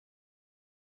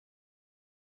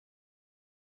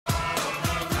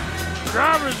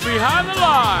Drivers behind the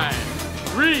line.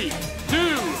 3,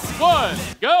 2, 1,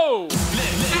 go!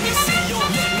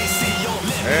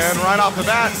 And right off the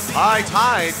bat, High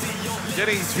Tide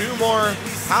getting 2 more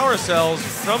power cells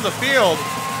from the field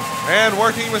and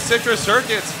working with Citrus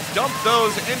Circuits, dump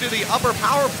those into the upper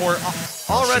power port,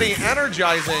 already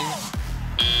energizing.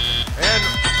 And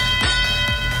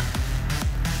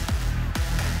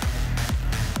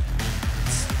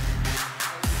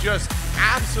just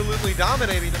absolutely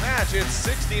dominating the match. It's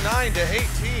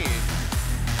 69-18.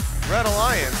 Red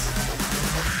Alliance.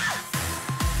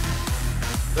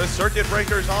 The Circuit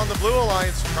Breakers on the Blue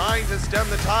Alliance trying to stem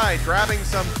the tide, grabbing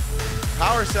some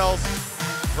power cells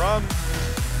from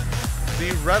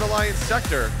the Red Alliance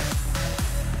sector.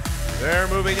 They're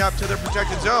moving up to their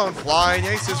projected zone. Flying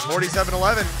Aces,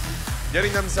 47-11,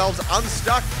 getting themselves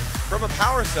unstuck from a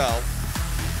power cell.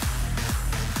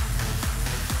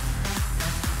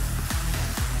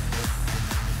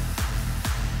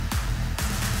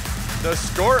 The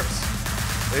Scorps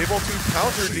able to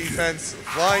counter defense.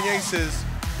 Flying Aces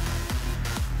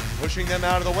pushing them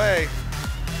out of the way.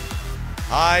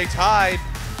 High Tide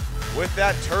with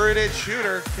that turreted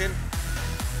shooter can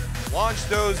launch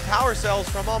those power cells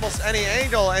from almost any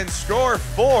angle and score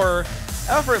 4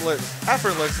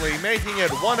 effortlessly, making it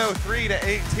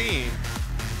 103-18.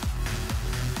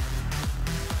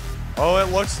 Oh, it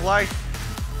looks like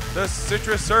the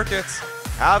Citrus Circuits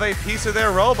have a piece of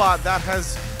their robot that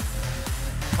has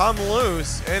come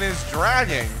loose and is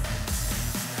dragging.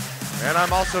 And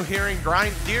I'm also hearing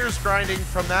gears grinding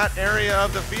from that area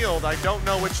of the field. I don't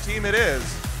know which team it is.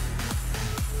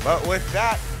 But with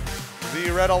that,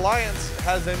 the Red Alliance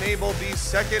has enabled the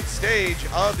second stage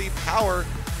of the power.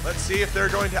 Let's see if they're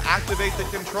going to activate the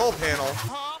control panel.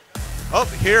 Oh,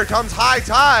 here comes High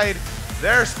Tide.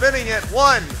 They're spinning it.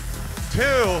 1,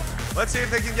 2. Let's see if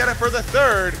they can get it for the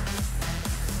third.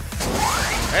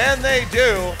 And they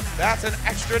do. That's an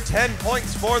extra 10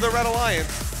 points for the Red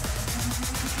Alliance.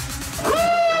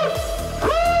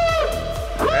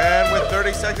 And with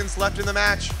 30 seconds left in the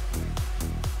match,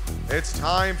 it's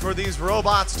time for these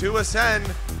robots to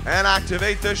ascend and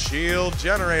activate the shield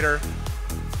generator.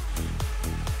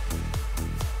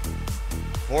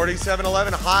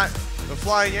 47-11 hot. The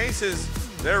Flying Aces,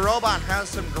 their robot has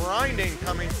some grinding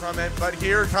coming from it, but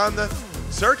here come the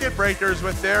Circuit Breakers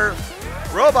with their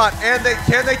robot, and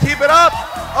can they keep it up?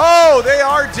 Oh, they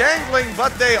are dangling,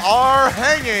 but they are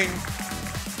hanging.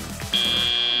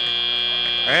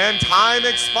 And time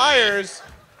expires.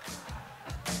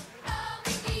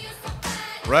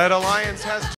 Red Alliance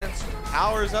has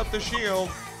powers up the shield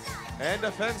and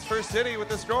defense for City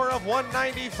with a score of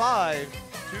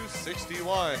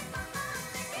 195-61.